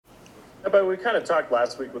But we kind of talked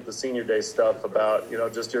last week with the senior day stuff about,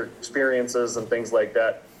 just your experiences and things like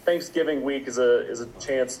that. Thanksgiving week is a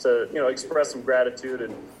chance to, express some gratitude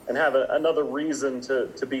and have another reason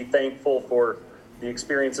to be thankful for the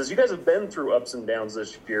experiences. You guys have been through ups and downs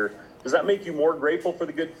this year. Does that make you more grateful for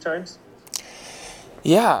the good times?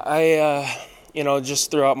 Yeah, I just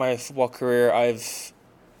throughout my football career, I've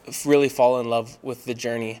really fallen in love with the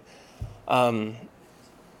journey.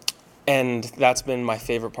 And that's been my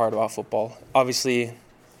favorite part about football. Obviously,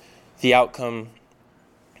 the outcome,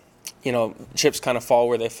 chips kind of fall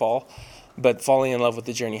where they fall. But falling in love with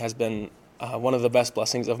the journey has been one of the best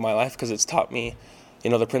blessings of my life because it's taught me,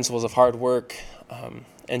 the principles of hard work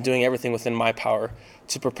and doing everything within my power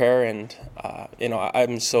to prepare. And,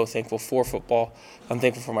 I'm so thankful for football. I'm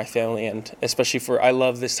thankful for my family, and especially I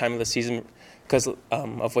love this time of the season because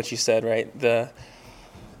of what you said, right?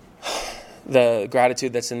 The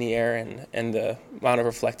gratitude that's in the air and the amount of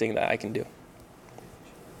reflecting that I can do.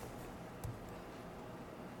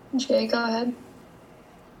 Jay, go ahead.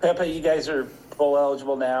 Pepe, you guys are bowl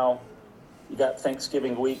eligible now. You got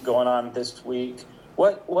Thanksgiving week going on this week.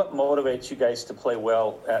 What motivates you guys to play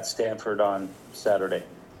well at Stanford on Saturday?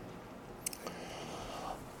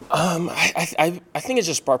 I think it's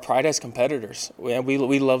just our pride as competitors.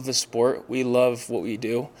 We love the sport. We love what we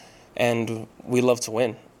do, and we love to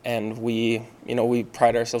win. And we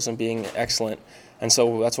pride ourselves in being excellent, and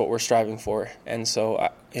so that's what we're striving for. And so,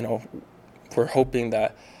 we're hoping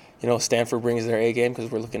that, Stanford brings their A game because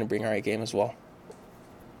we're looking to bring our A game as well.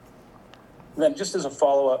 And then just as a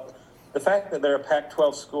follow-up, the fact that they're a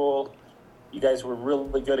Pac-12 school, you guys were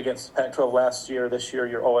really good against Pac-12 last year. This year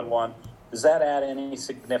you're 0-1. Does that add any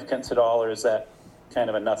significance at all, or is that kind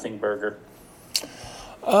of a nothing burger?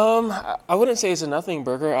 I wouldn't say it's a nothing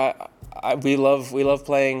burger. We love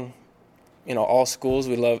playing, all schools.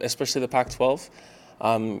 We love, especially the Pac-12.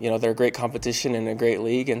 They're a great competition and a great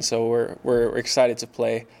league, and so we're excited to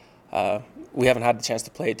play. We haven't had the chance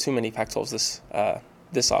to play too many Pac-12s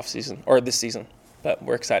this off season or this season, but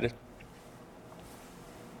we're excited.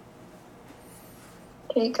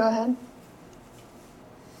 Okay, go ahead.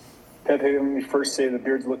 Pepe, let me first say the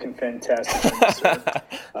beard's looking fantastic.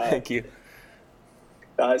 Thank you.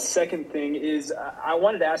 Second thing is, I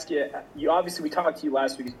wanted to ask you, obviously we talked to you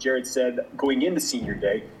last week, as Jared said, going into senior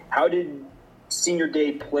day. How did senior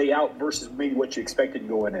day play out versus maybe what you expected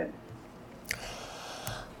going in?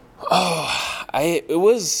 It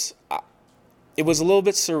was a little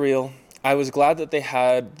bit surreal. I was glad that they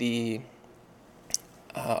had they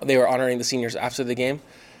were honoring the seniors after the game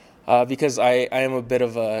because I am a bit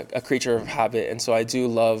of a creature of habit, and so I do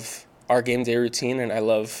love our game day routine, and I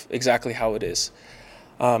love exactly how it is.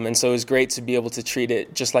 And so it was great to be able to treat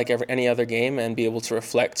it just like any other game and be able to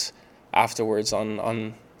reflect afterwards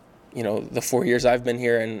on the 4 years I've been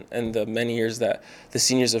here and the many years that the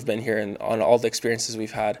seniors have been here and on all the experiences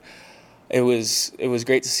we've had. It was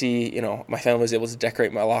great to see, my family was able to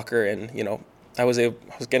decorate my locker, and, I was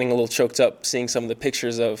getting a little choked up seeing some of the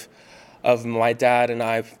pictures of my dad and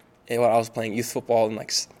I when I was playing youth football in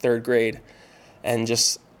like third grade. And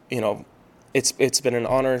just, it's been an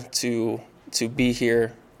honor to be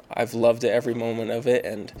here. I've loved it every moment of it,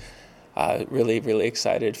 and really, really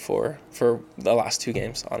excited for the last two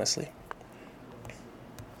games, honestly.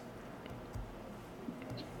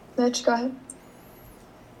 Mitch, go ahead.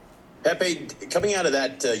 Pepe, coming out of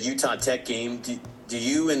that Utah Tech game, do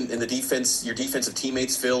you and the defense, your defensive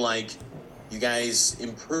teammates, feel like you guys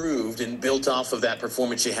improved and built off of that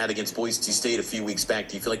performance you had against Boise State a few weeks back?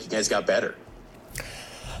 Do you feel like you guys got better?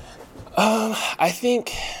 I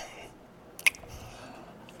think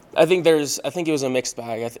it was a mixed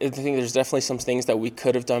bag. I think there's definitely some things that we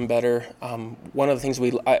could have done better. One of the things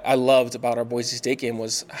I loved about our Boise State game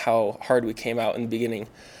was how hard we came out in the beginning,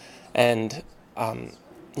 and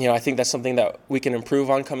I think that's something that we can improve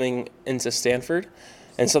on coming into Stanford,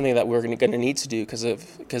 and something that we're going to need to do because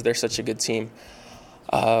they're such a good team.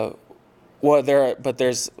 I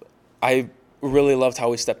really loved how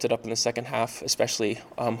we stepped it up in the second half, especially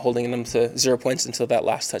holding them to 0 points until that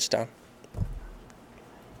last touchdown.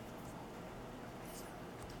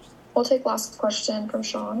 We'll take last question from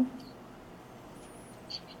Sean.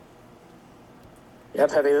 Yeah,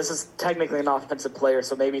 Pepe, this is technically an offensive player,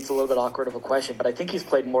 so maybe it's a little bit awkward of a question, but I think he's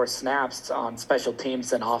played more snaps on special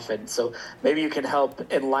teams than offense. So maybe you can help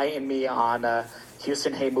enlighten me on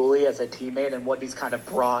Houston Heimuli as a teammate and what he's kind of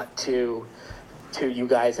brought to you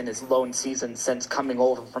guys in his lone season since coming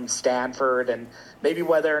over from Stanford, and maybe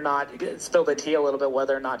whether or not, spill the tea a little bit,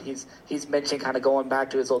 whether or not he's mentioned kind of going back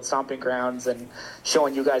to his old stomping grounds and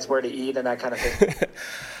showing you guys where to eat and that kind of thing.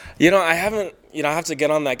 I haven't, I have to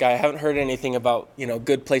get on that guy. I haven't heard anything about,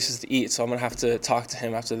 good places to eat, so I'm going to have to talk to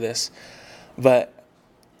him after this. But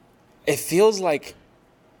it feels like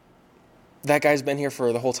that guy's been here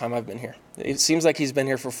for the whole time I've been here. It seems like he's been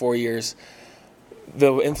here for 4 years.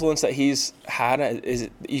 The influence that he's had is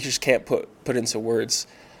you just can't put into words.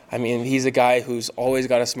 I mean, he's a guy who's always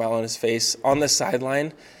got a smile on his face. On the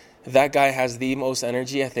sideline, that guy has the most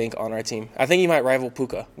energy, I think, on our team. I think he might rival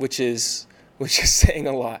Puka, which is saying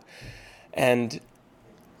a lot. And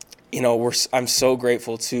I'm so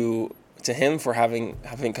grateful to him for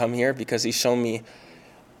having come here, because he's shown me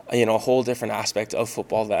a whole different aspect of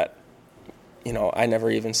football that I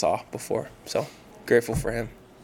never even saw before. So grateful for him.